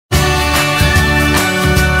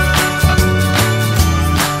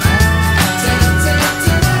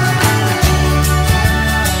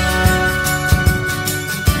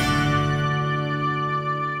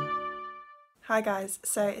Hi guys,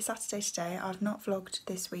 so it's Saturday today. I've not vlogged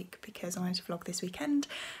this week because I wanted to vlog this weekend.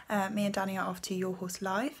 Me and Danny are off to Your Horse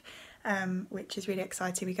Live, which is really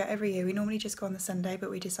exciting. We go every year. We normally just go on the Sunday, but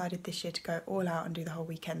we decided this year to go all out and do the whole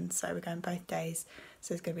weekend. So we're going both days.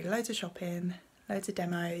 So there's going to be loads of shopping, loads of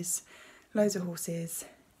demos, loads of horses.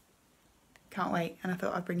 Can't wait, and I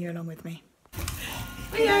thought I'd bring you along with me.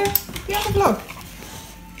 Leo, you have a vlog?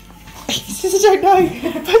 Because I don't know.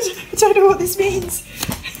 I don't know what this means.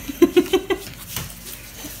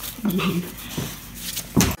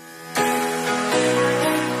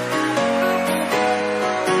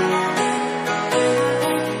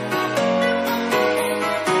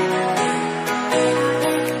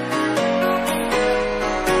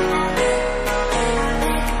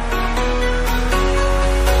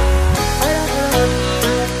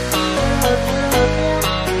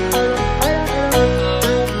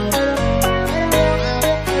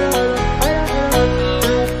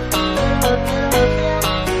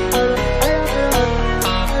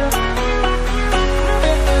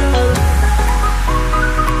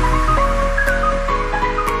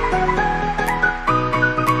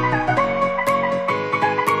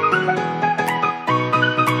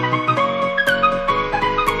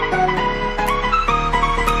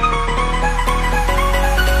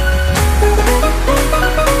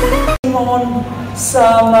 On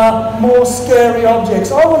some more scary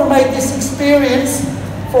objects. I want to make this experience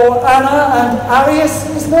for Anna and Arius,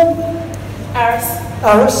 isn't it?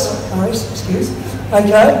 Aris, excuse.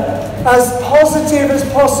 Okay, as positive as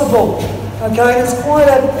possible. Okay, it's quite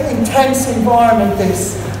an intense environment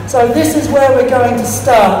this. So this is where we're going to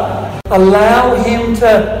start. Allow him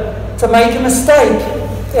to make a mistake.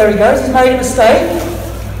 There he goes, he's made a mistake.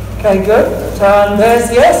 Okay, good. Turn,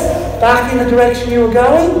 there's yes. Back in the direction you were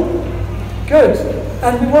going. Good.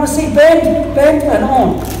 And we want to see bend and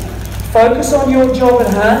on. Focus on your job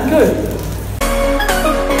at hand. Good.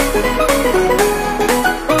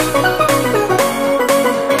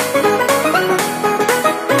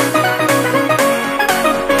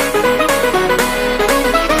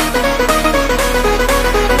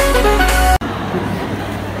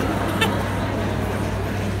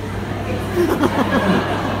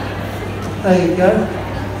 There you go.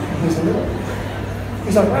 Here's a little.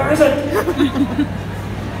 He's like, where is it?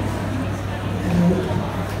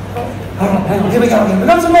 Alright, hang on, here we go again. We've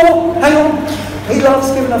got some more. Hang on. He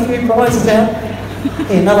loves giving a few prizes out.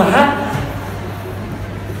 Here, another hat.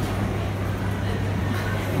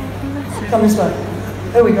 Come this way.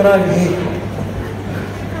 Who we got over here?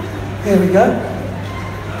 Here we go.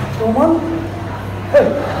 Still one.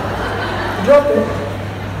 Oh, dropped it.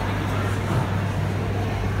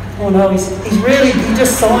 Oh no, he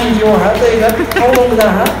just signed your hat. There you go. Hold on to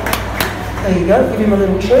that hat. There you go. Give him a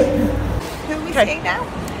little treat. Who are we seeing now?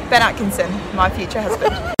 Ben Atkinson, my future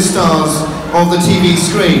husband. Stars of the TV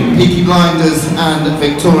screen, Peaky Blinders and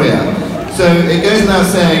Victoria. So it goes without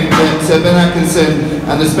saying that Ben Atkinson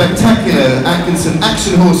and the spectacular Atkinson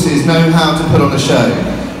action horses know how to put on a show.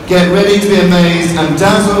 Get ready to be amazed and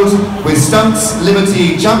dazzled with stunts,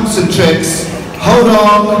 liberty, jumps and tricks. Hold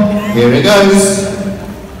on, here it goes.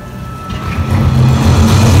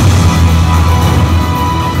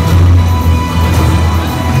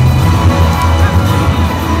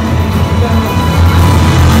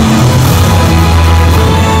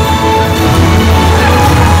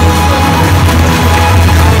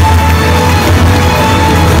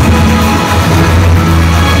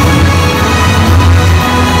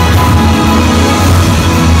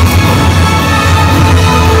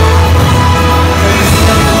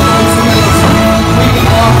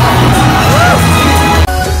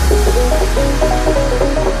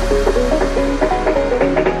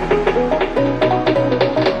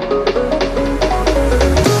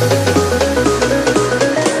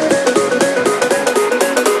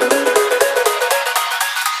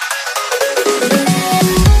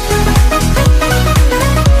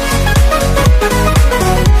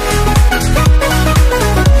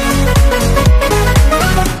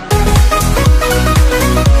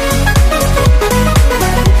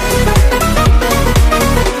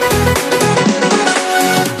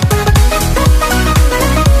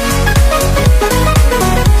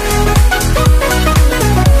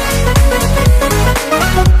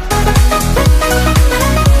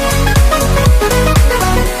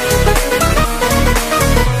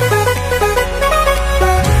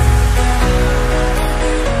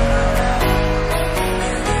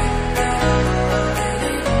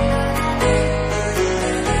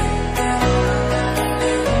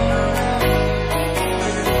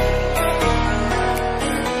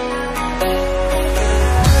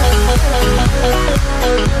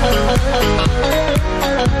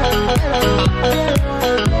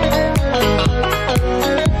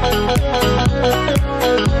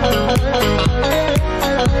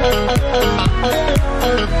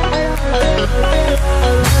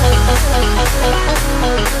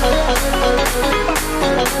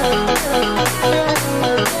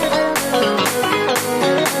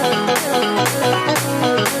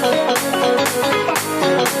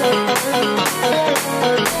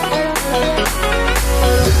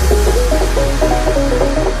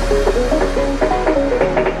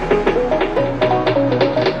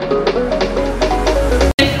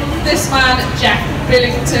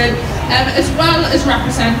 Burlington, as well as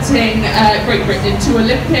representing Great Britain in 2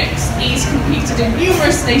 Olympics. He's competed in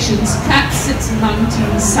numerous nations cups since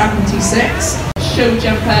 1976. Show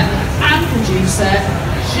jumper and producer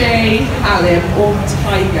Jay Hallam, or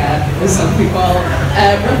Tiger as some people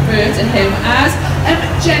refer to him as.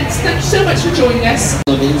 Gents, thank you so much for joining us.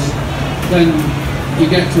 Then you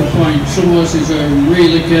get to a point, some horses are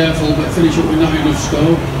really careful but finish up with not enough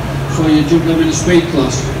scope, so you jump them in a speed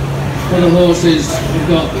class. Other horses have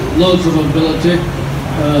got loads of ability,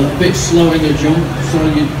 a bit slow in the jump, so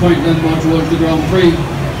you point them more towards the Grand Prix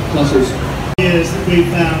classes. Years that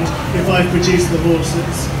we've found, if I've produced the horse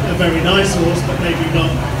that's a very nice horse but maybe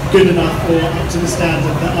not good enough or up to the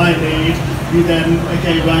standard that I need, you then,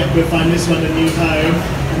 okay, right, we'll find this one a new home,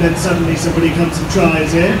 and then suddenly somebody comes and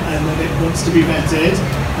tries it, and then it wants to be vetted,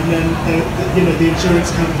 and then the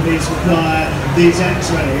insurance companies require these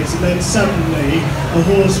x-rays, and then suddenly a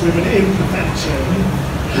horse with an imperfection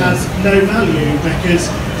has no value,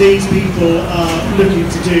 because these people are looking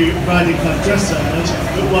to do riding club dressage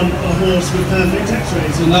but want a horse with perfect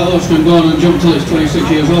x-rays. And that horse can go on and jump till it's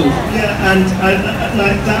 26 years old. Yeah, and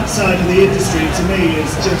like that side of the industry to me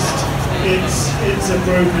is just, it's a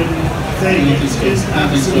broken thing. It's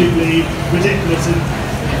absolutely ridiculous.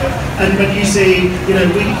 And when you see, you know,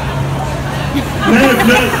 it's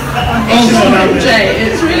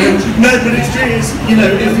really no, but it's true. It's, you know,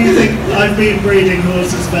 if you think I've been breeding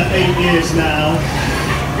horses for 8 years now,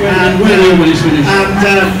 and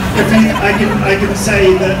I can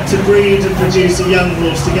say that to breed and produce a young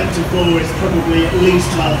horse to get to 4 is probably at least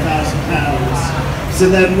 £12,000. So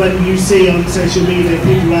then when you see on social media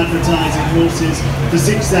people advertising horses for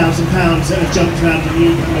 £6,000 that have jumped around in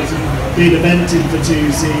Newcomers and been evented for 2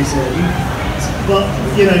 seasons, but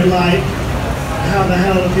you know, like, how the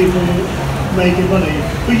hell are people making money?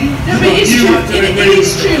 It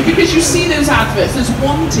is true, because you see those adverts, those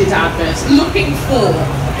wanted adverts, looking for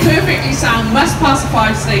perfectly sound, must pass a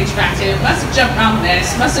 5-stage vetting, must have jumped around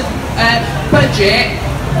this, must have budget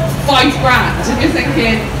 £5 grand, and you're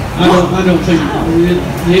thinking, I don't think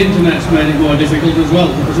the internet's made it more difficult as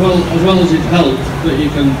well as it helped that you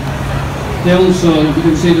can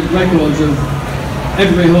see the records of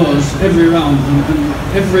every horse, every round, and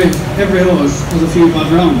every horse has a few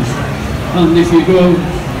bad rounds. And if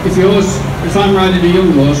I'm riding a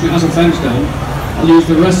young horse and it has a fence down, I'll use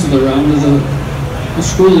the rest of the round as a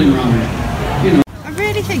schooling round. You know. I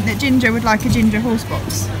really think that Ginger would like a Ginger horse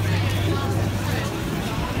box.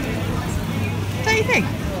 Don't you think? I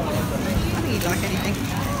think he'd like anything.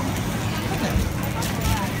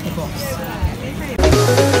 The boss.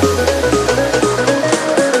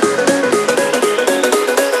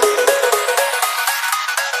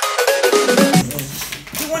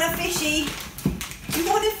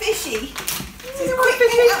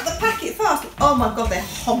 Oh my god, they're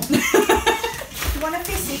hot. You want a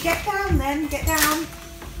fissy? Get down then, get down.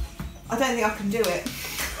 I don't think I can do it.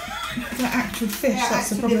 They're actual fish, yeah,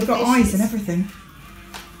 that's probably got eyes and everything.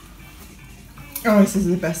 Oh, this is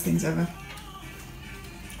the best things ever.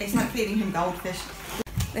 It's like feeding him goldfish.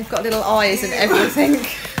 They've got little eyes and everything.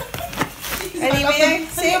 Anyway,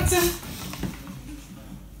 sit.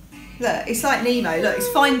 Look, it's like Nemo. Look, it's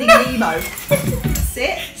Finding Nemo.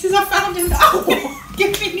 Sit. Since I found him. Oh,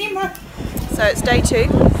 give me Nemo. So it's day 2.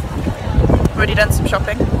 Already done some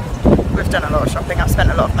shopping. We've done a lot of shopping. I've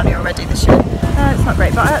spent a lot of money already this year. It's not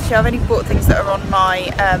great, but actually I've only bought things that are on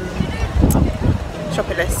my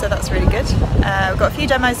shopping list, so that's really good. We've got a few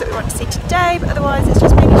demos that we want to see today, but otherwise it's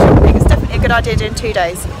just mainly shopping. It's definitely a good idea doing 2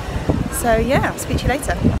 days. So yeah, I'll speak to you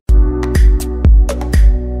later.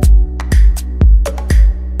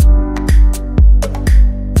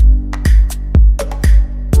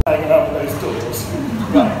 Hanging up those doors.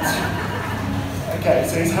 Right. Okay,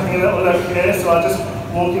 so he's having a little look here, so I'll just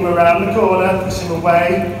walk him around the corner, push him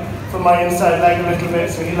away from my inside leg a little bit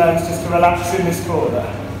so he learns just to relax in this corner.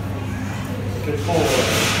 Good forward.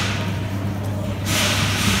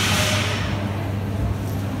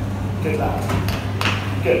 Good lad.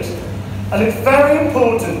 Good. And it's very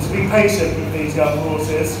important to be patient with these young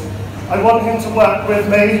horses. I want him to work with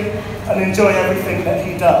me and enjoy everything that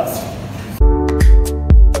he does.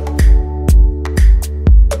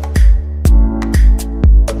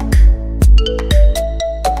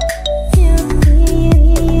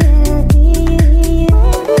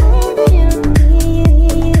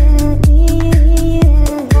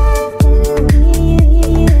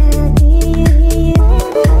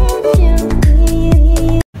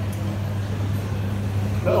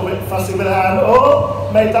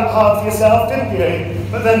 Made that hard for yourself, didn't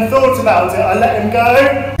you? But then thought about it, I let him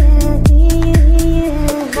go.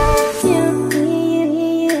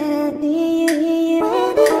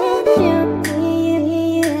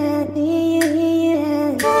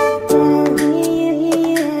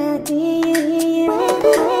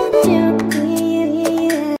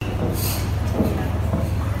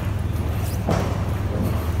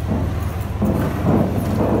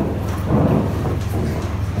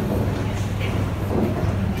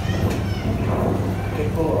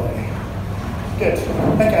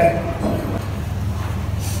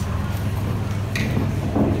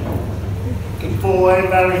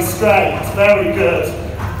 Very straight, very good.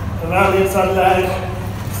 Around the inside leg.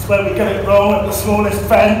 This is where we get it wrong at the smallest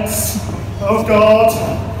fence. Oh God.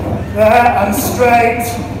 There, and straight.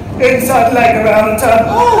 Inside leg around and turn.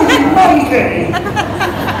 Oh, you monkey!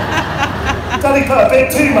 Daddy put a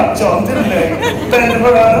bit too much on, didn't he? Bend him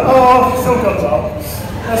around. Oh, it's all gone wrong.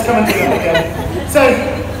 Let's come and do that again. So,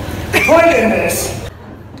 the point in this.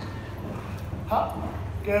 Up.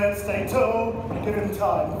 Good, stay tall, give him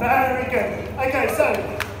time. Very good. Okay, so,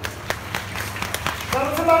 that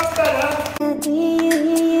was a much better.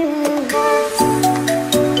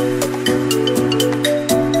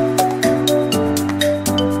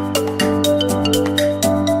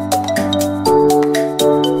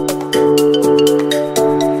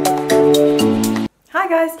 Hi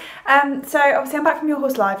guys, so obviously I'm back from Your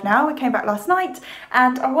Horse Live now. We came back last night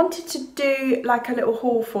and I wanted to do like a little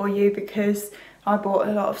haul for you because I bought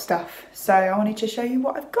a lot of stuff, so I wanted to show you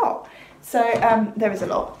what I've got. So there is a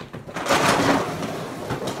lot.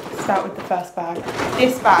 Start with the first bag.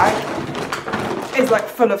 This bag is like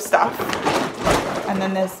full of stuff, and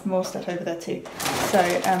then there's more stuff over there too. So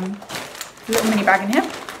a little mini bag in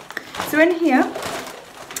here. So in here,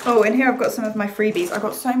 oh, in here I've got some of my freebies. I've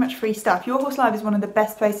got so much free stuff. Your Horse Live is one of the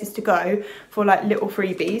best places to go for like little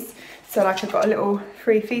freebies. So like I've got a little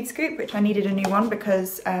free feed scoop, which I needed a new one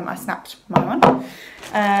because I snapped my one.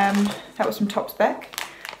 That was from Top Spec.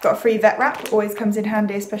 Got a free vet wrap, always comes in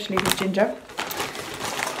handy, especially with Ginger.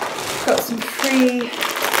 Got some free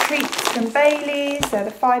treats from Bailey's. They're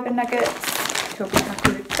the fibre nuggets. She'll be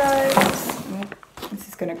happy with those. This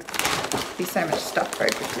is going to be so much stuff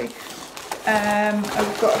very quickly.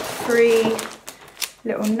 I've got a free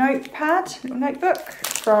little notepad, little notebook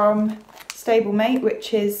from Stablemate,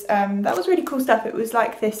 which is, that was really cool stuff. It was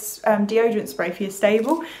like this deodorant spray for your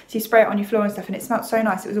stable. So you spray it on your floor and stuff and it smelled so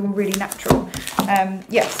nice. It was all really natural.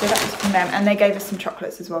 Yeah, so that was from them. And they gave us some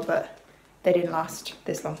chocolates as well, but they didn't last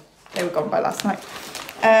this long. They were gone by last night.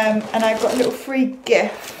 And I got a little free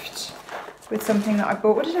gift with something that I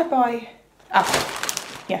bought. What did I buy?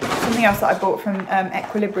 Yeah, something else that I bought from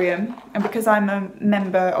Equilibrium, and because I'm a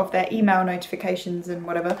member of their email notifications and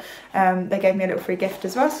whatever, they gave me a little free gift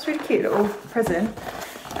as well. So it's a really cute little present.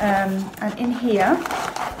 And in here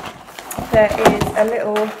there is a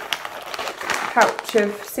little pouch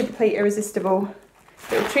of Simply Irresistible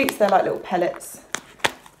little treats. They're like little pellets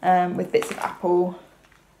with bits of apple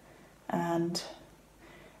and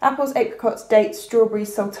apples, apricots, dates,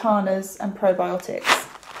 strawberries, sultanas and probiotics.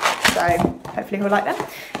 So hopefully he'll like them.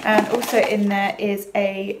 And also in there is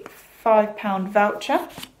a £5 voucher,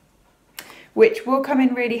 which will come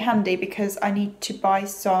in really handy because I need to buy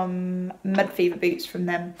some mud fever boots from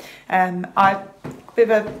them. I've a bit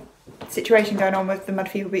of a situation going on with the mud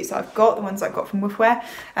fever boots that I've got, the ones I got from Woofwear.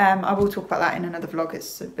 I will talk about that in another vlog.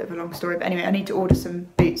 It's a bit of a long story, but anyway, I need to order some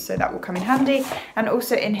boots, so that will come in handy. And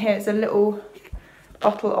also in here is a little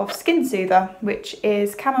bottle of Skin Soother, which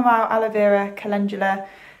is chamomile, aloe vera, calendula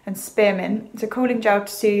and spearmint. It's a cooling gel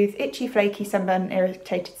to soothe itchy, flaky, sunburn and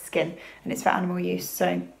irritated skin, and it's for animal use.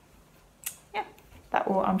 So yeah, that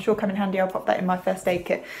will, I'm sure, come in handy. I'll pop that in my first aid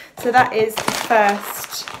kit. So that is the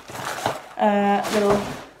first little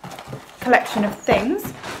collection of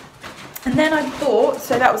things. And then I bought,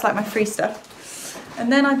 so that was like my free stuff,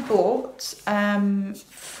 and then I bought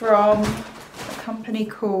from a company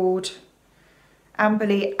called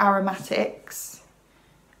Amberley Aromatics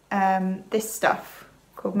this stuff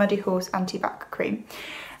called Muddy Horse Anti-Back Cream.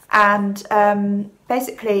 And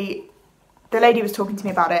basically the lady was talking to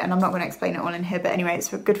me about it, and I'm not going to explain it all in here, but anyway, it's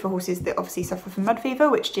good for horses that obviously suffer from mud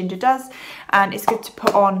fever, which Ginger does, and it's good to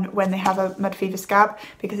put on when they have a mud fever scab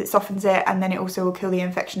because it softens it, and then it also will kill the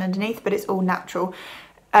infection underneath, but it's all natural.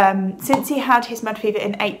 Since he had his mud fever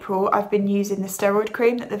in April, I've been using the steroid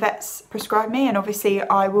cream that the vets prescribed me, and obviously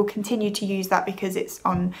I will continue to use that because it's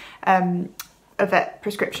on a vet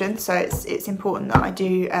prescription, so it's important that I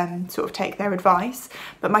do sort of take their advice.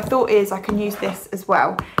 But my thought is I can use this as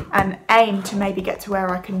well and aim to maybe get to where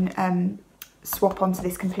I can swap onto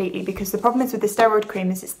this completely, because the problem is with the steroid cream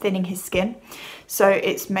is it's thinning his skin, so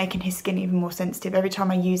it's making his skin even more sensitive. Every time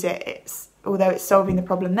I use it, although it's solving the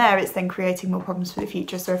problem there, it's then creating more problems for the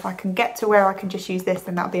future. So if I can get to where I can just use this,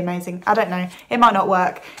 then that would be amazing. I don't know, it might not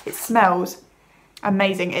work. It smells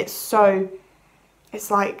amazing. It's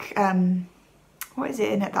like what is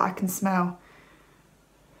it in it that I can smell?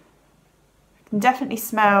 I can definitely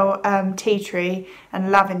smell tea tree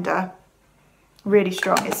and lavender. Really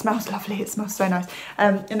strong. It smells lovely. It smells so nice.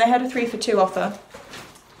 And they had a 3 for 2 offer.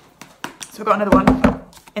 So I've got another one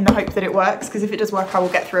in the hope that it works, because if it does work I will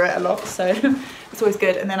get through it a lot. So it's always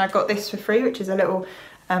good. And then I got this for free, which is a little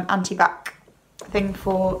anti-back thing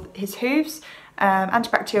for his hooves.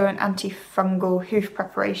 antibacterial and antifungal hoof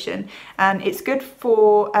preparation, and it's good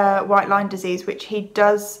for white line disease, which he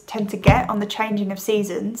does tend to get on the changing of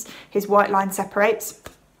seasons. His white line separates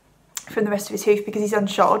from the rest of his hoof because he's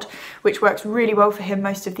unshod, which works really well for him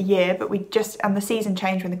most of the year, but and the season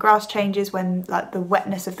change, when the grass changes, when like the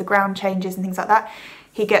wetness of the ground changes and things like that,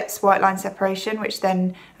 he gets white line separation, which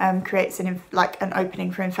then creates an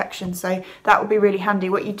opening for infection. So that will be really handy.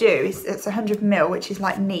 What you do is, it's 100 ml, which is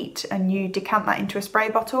like neat, and you decant that into a spray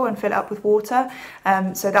bottle and fill it up with water.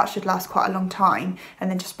 So that should last quite a long time,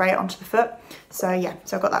 and then just spray it onto the foot. So yeah,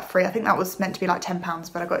 so I got that free. I think that was meant to be like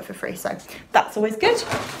 £10, but I got it for free, so that's always good.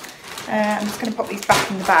 I'm just going to pop these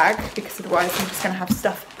back in the bag because otherwise I'm just going to have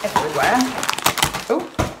stuff everywhere. Oh,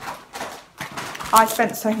 I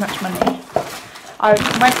spent so much money. I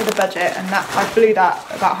went with a budget and I blew that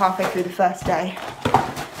about halfway through the first day.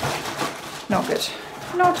 Not good.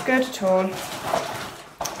 Not good at all.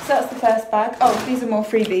 So that's the first bag. Oh, these are more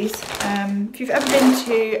freebies. If you've ever been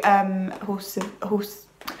to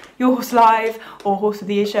Your Horse Live or Horse of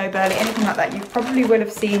the Year show, Burley, anything like that, you probably will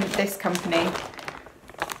have seen this company.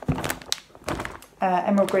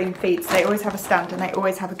 Emerald Green Feeds. They always have a stand and they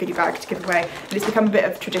always have a goodie bag to give away, and it's become a bit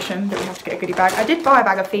of tradition that we have to get a goodie bag. I did buy a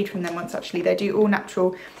bag of feed from them once actually. They do all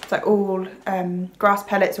natural, it's like all grass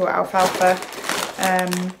pellets or alfalfa.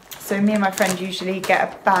 So me and my friend usually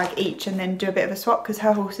get a bag each and then do a bit of a swap, because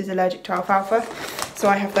her horse is allergic to alfalfa, so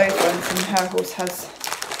I have those ones and her horse has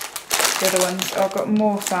the other ones. Oh, I've got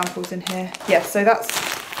more samples in here. Yeah, so that's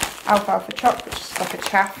alfalfa chop, which is like a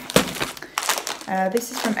chaff.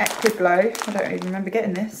 This is from EQUINE. I don't even remember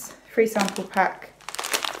getting this. Free sample pack.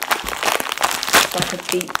 It's like a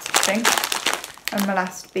beet thing. And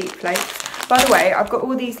molasses beet flakes. By the way, I've got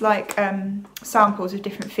all these like samples of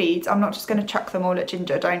different feeds. I'm not just going to chuck them all at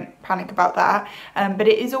Ginger, don't panic about that. But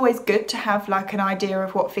it is always good to have like an idea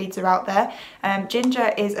of what feeds are out there.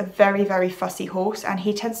 Ginger is a very, very fussy horse, and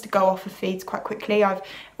he tends to go off of feeds quite quickly. I've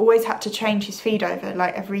always had to change his feed over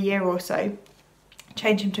like every year or so.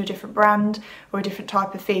 Change him to a different brand or a different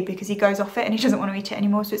type of feed because he goes off it and he doesn't want to eat it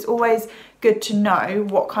anymore. So it's always good to know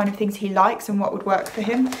what kind of things he likes and what would work for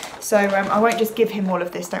him. So I won't just give him all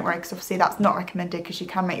of this, don't worry, because obviously that's not recommended because you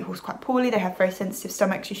can make your horse quite poorly. They have very sensitive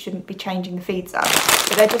stomachs. You shouldn't be changing the feeds up,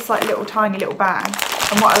 but they're just like little tiny little bags.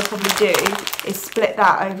 And what I would probably do is split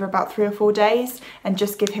that over about 3 or 4 days and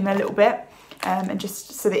just give him a little bit. And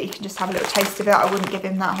just so that he can just have a little taste of it. I wouldn't give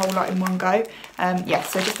him that whole lot in one go. Yeah,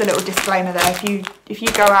 so just a little disclaimer there. If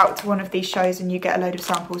you go out to one of these shows and you get a load of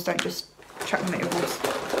samples, don't just chuck them at your horse.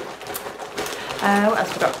 What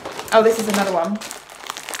else have I got? Oh, this is another one.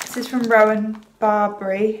 This is from Rowan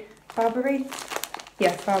Barbary. Barbary?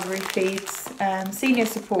 Yeah, Barbary Feeds. Senior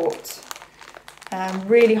Support.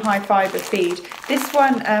 Really high fibre feed. This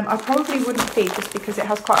one I probably wouldn't feed just because it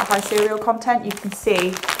has quite a high cereal content. You can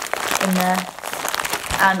see in there,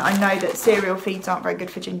 and I know that cereal feeds aren't very good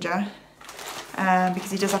for Ginger because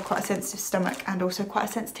he does have quite a sensitive stomach and also quite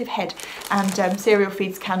a sensitive head, and cereal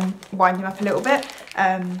feeds can wind him up a little bit,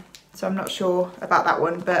 so I'm not sure about that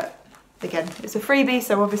one, but again, it's a freebie,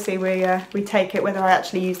 so obviously we take it. Whether I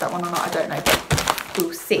actually use that one or not, I don't know, but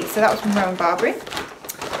we'll see. So that was from Rowan Barbary.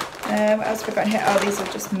 What else have I got in here? Oh, these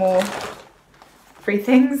are just more free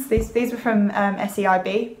things. These were from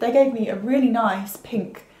SEIB. They gave me a really nice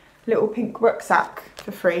little pink rucksack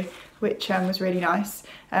for free, which was really nice.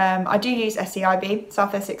 I do use SEIB,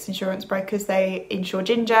 South Essex Insurance Brokers. They insure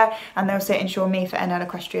Ginger and they also insure me for NL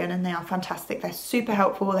Equestrian, and they are fantastic. They're super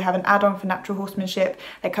helpful. They have an add-on for natural horsemanship.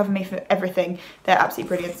 They cover me for everything. They're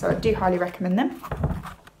absolutely brilliant, so I do highly recommend them.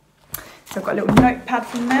 So I've got a little notepad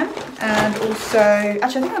from them, and also, actually I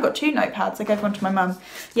think I got 2 notepads. I gave one to my mum.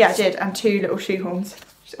 Yeah, I did, and 2 little shoehorns.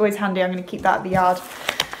 It's always handy. I'm going to keep that at the yard.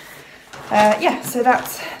 Yeah, so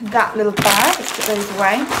that's that little bag. Let's put those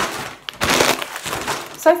away.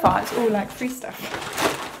 So far, it's all like free stuff.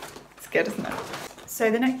 It's good, isn't it? So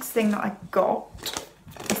the next thing that I got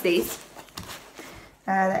is these.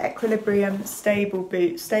 The Equilibrium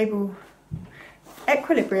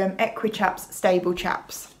Equilibrium Equichaps Stable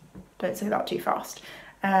Chaps. Don't say that too fast.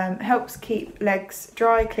 Helps keep legs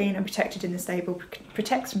dry, clean and protected in the stable.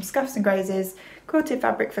 Protects from scuffs and grazes. Quilted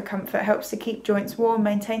fabric for comfort. Helps to keep joints warm,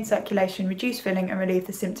 maintain circulation, reduce filling and relieve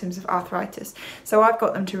the symptoms of arthritis. So I've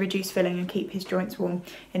got them to reduce filling and keep his joints warm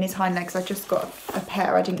in his hind legs. I just got a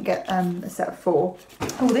pair. I didn't get a set of 4.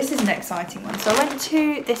 Oh, this is an exciting one. So I went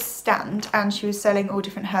to this stand and she was selling all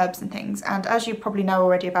different herbs and things. And as you probably know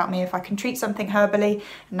already about me, if I can treat something herbally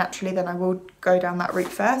and naturally, then I will go down that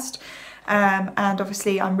route first. and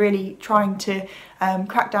obviously I'm really trying to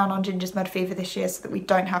crack down on Ginger's mud fever this year so that we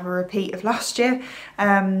don't have a repeat of last year,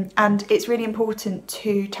 and it's really important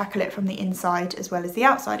to tackle it from the inside as well as the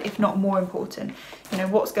outside, if not more important. You know,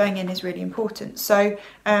 what's going in is really important. So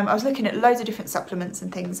I was looking at loads of different supplements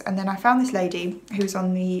and things, and then I found this lady who was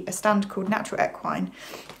on a stand called Natural Equine,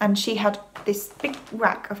 and she had this big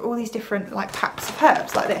rack of all these different like packs of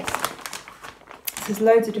herbs like this. So there's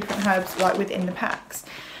loads of different herbs like within the packs,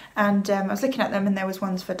 and I was looking at them, and there was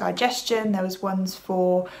ones for digestion, there was ones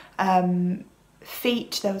for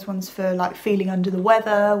feet, there was ones for like feeling under the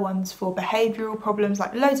weather, ones for behavioural problems,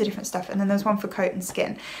 like loads of different stuff, and then there's one for coat and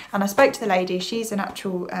skin. And I spoke to the lady, she's a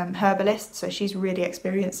natural herbalist, so she's really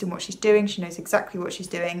experienced in what she's doing, she knows exactly what she's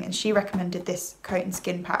doing, and she recommended this coat and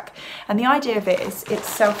skin pack. And the idea of it is it's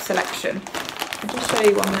self-selection. I'll just show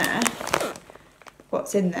you on there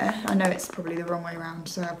what's in there. I know it's probably the wrong way around,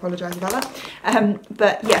 so I apologise about that.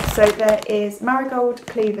 But yeah, so there is marigold,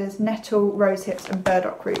 cleavers, nettle, rose hips and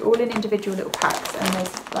burdock root, all in individual little packs, and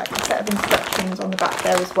there's like a set of instructions on the back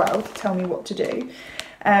there as well to tell me what to do.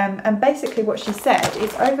 And basically what she said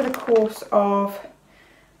is over the course of,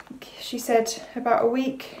 she said about a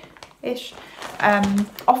week-ish,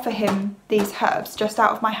 offer him these herbs just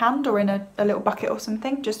out of my hand or in a little bucket or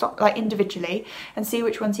something, just like individually, and see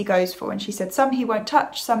which ones he goes for. And she said some he won't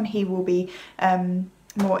touch, some he will be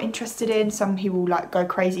more interested in, some he will like go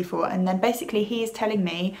crazy for, and then basically he is telling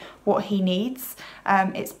me what he needs.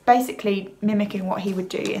 It's basically mimicking what he would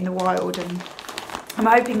do in the wild, and I'm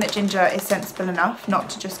hoping that Ginger is sensible enough not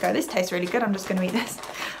to just go, this tastes really good, I'm just going to eat this,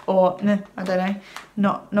 or I don't know,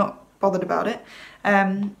 not bothered about it.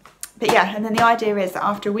 But yeah, and then the idea is that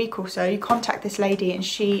after a week or so, you contact this lady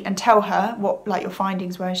and tell her what like your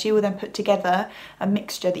findings were, and she will then put together a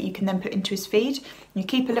mixture that you can then put into his feed. You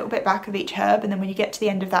keep a little bit back of each herb, and then when you get to the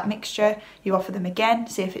end of that mixture, you offer them again,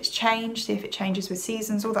 see if it's changed, see if it changes with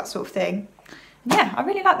seasons, all that sort of thing. And yeah, I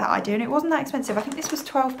really like that idea, and it wasn't that expensive. I think this was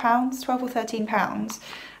 £12, 12 or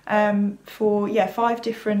 £13 for, yeah, 5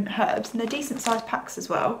 different herbs, and they're decent sized packs as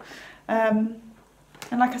well. And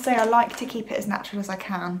like I say, I like to keep it as natural as I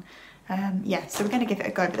can. Yeah, so we're going to give it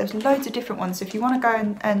a go, but there's loads of different ones, so if you want to go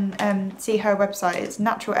and see her website, it's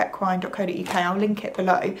naturalequine.co.uk, I'll link it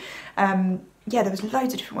below. Yeah, there was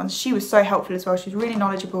loads of different ones. She was so helpful as well, she was really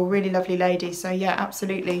knowledgeable, really lovely lady, so yeah,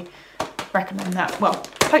 absolutely recommend that. Well,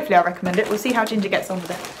 hopefully I'll recommend it, we'll see how Ginger gets on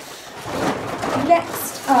with it.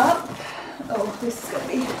 Next up, oh, this is going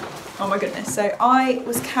to be, oh my goodness, so I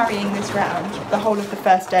was carrying this round the whole of the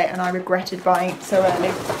first day, and I regretted buying it so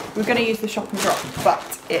early. We were going to use the shop and drop,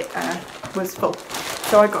 but it was full.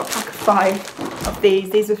 So I got a pack of 5 of these.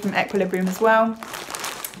 These are from Equilibrium as well.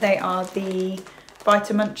 They are the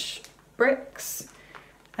Vitamunch bricks.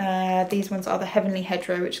 These ones are the Heavenly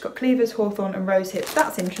Hedgerow, which has got cleavers, hawthorn and rose hips.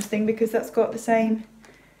 That's interesting because that's got the same,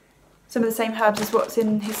 some of the same herbs as what's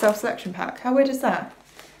in his self-selection pack. How weird is that?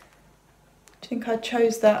 Do you think I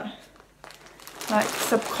chose that, like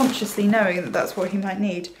subconsciously knowing that that's what he might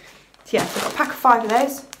need? So yeah, so I've got a pack of 5 of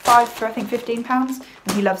those, 5 for I think £15,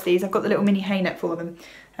 and he loves these. I've got the little mini hay net for them.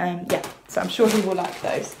 Yeah, so I'm sure he will like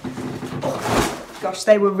those. Oh, gosh,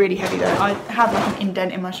 they were really heavy though. I had like an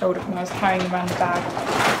indent in my shoulder when I was carrying them around the bag.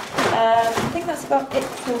 I think that's about it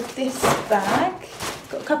for this bag.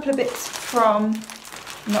 Got a couple of bits from,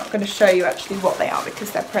 I'm not going to show you actually what they are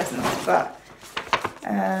because they're presents, but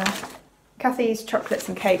Kathy's chocolates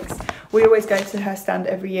and cakes. We always go to her stand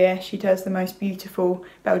every year. She does the most beautiful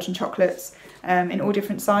Belgian chocolates in all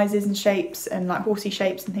different sizes and shapes, and like horsey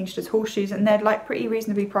shapes and things. She does horseshoes, and they're like pretty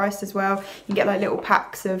reasonably priced as well. You can get like little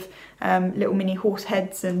packs of little mini horse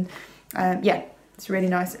heads, and yeah, it's really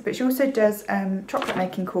nice. But she also does chocolate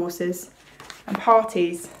making courses and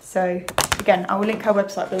parties. So again, I will link her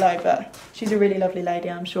website below, but she's a really lovely lady.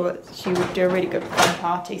 I'm sure she would do a really good fun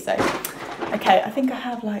party. So okay, I think I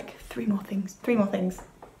have like 3 more things.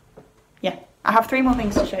 Yeah, I have 3 more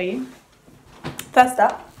things to show you. First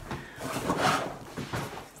up,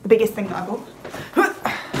 the biggest thing that I bought.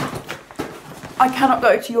 I cannot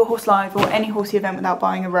go to Your Horse Live or any horsey event without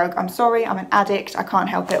buying a rug. I'm sorry, I'm an addict, I can't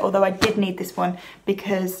help it. Although I did need this one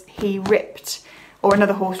because he ripped, or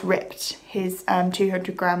another horse ripped, his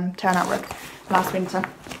 200-gram turnout rug last winter.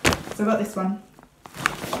 So I got this one.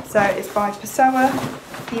 So it's by Pessoa.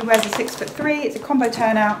 He wears a 6'3", it's a combo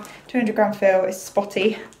turnout, 200-gram fill, it's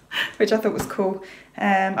spotty, which I thought was cool.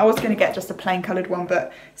 I was going to get just a plain coloured one,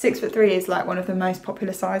 but 6'3" is like one of the most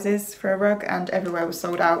popular sizes for a rug, and everywhere was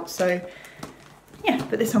sold out. So yeah,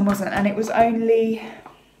 but this one wasn't, and it was only,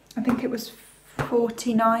 I think it was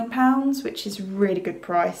 £49, which is a really good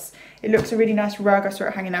price. It looks a really nice rug. I saw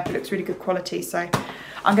it hanging up. It looks really good quality, so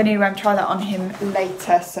I'm going to try that on him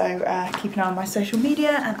later. So keep an eye on my social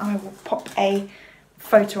media, and I will pop a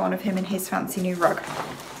photo on of him in his fancy new rug.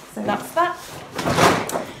 So that's that.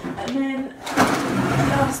 And then the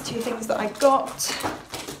last two things that I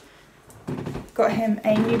got him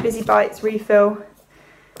a new Busy Bites refill.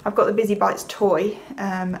 I've got the Busy Bites toy,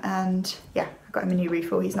 and yeah, I got him a new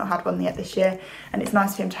refill. He's not had one yet this year, and it's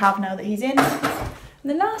nice for him to have now that he's in. And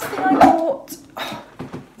the last thing I bought,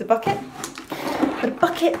 the bucket. The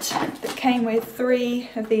bucket that came with 3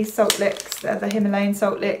 of these salt licks, the Himalayan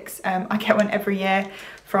salt licks. I get one every year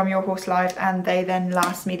from Your Horse Live, and they then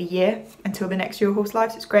last me the year until the next Your Horse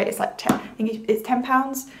Live. So it's great. It's like I think it's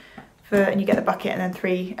 £10 and you get the bucket and then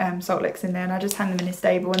 3 salt licks in there, and I just hang them in his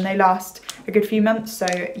stable, and they last a good few months. So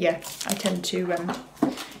yeah, I tend to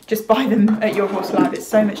just buy them at Your Horse Live. It's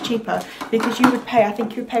so much cheaper, because you would pay, I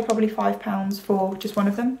think you would pay probably £5 for just one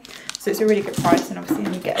of them. So it's a really good price, and obviously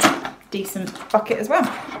then you get a decent bucket as well.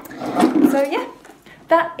 So yeah,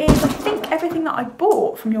 that is I think everything that I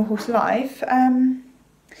bought from Your Horse Live.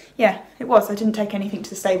 Yeah, it was. I didn't take anything to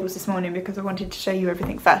the stables this morning because I wanted to show you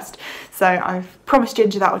everything first. So I've promised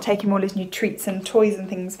Ginger that I'll take him all his new treats and toys and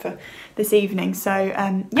things for this evening. So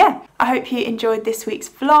yeah, I hope you enjoyed this week's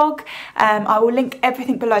vlog. I will link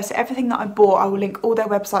everything below. So everything that I bought, I will link all their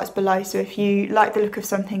websites below. So if you like the look of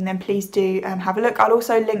something, then please do have a look. I'll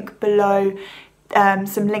also link below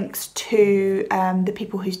some links to the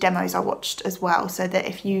people whose demos I watched as well, so that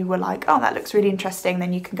if you were like, oh, that looks really interesting,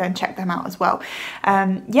 then you can go and check them out as well.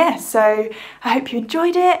 Yeah, so I hope you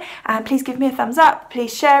enjoyed it, and please give me a thumbs up,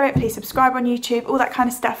 please share it, please subscribe on YouTube, all that kind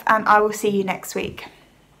of stuff, and I will see you next week.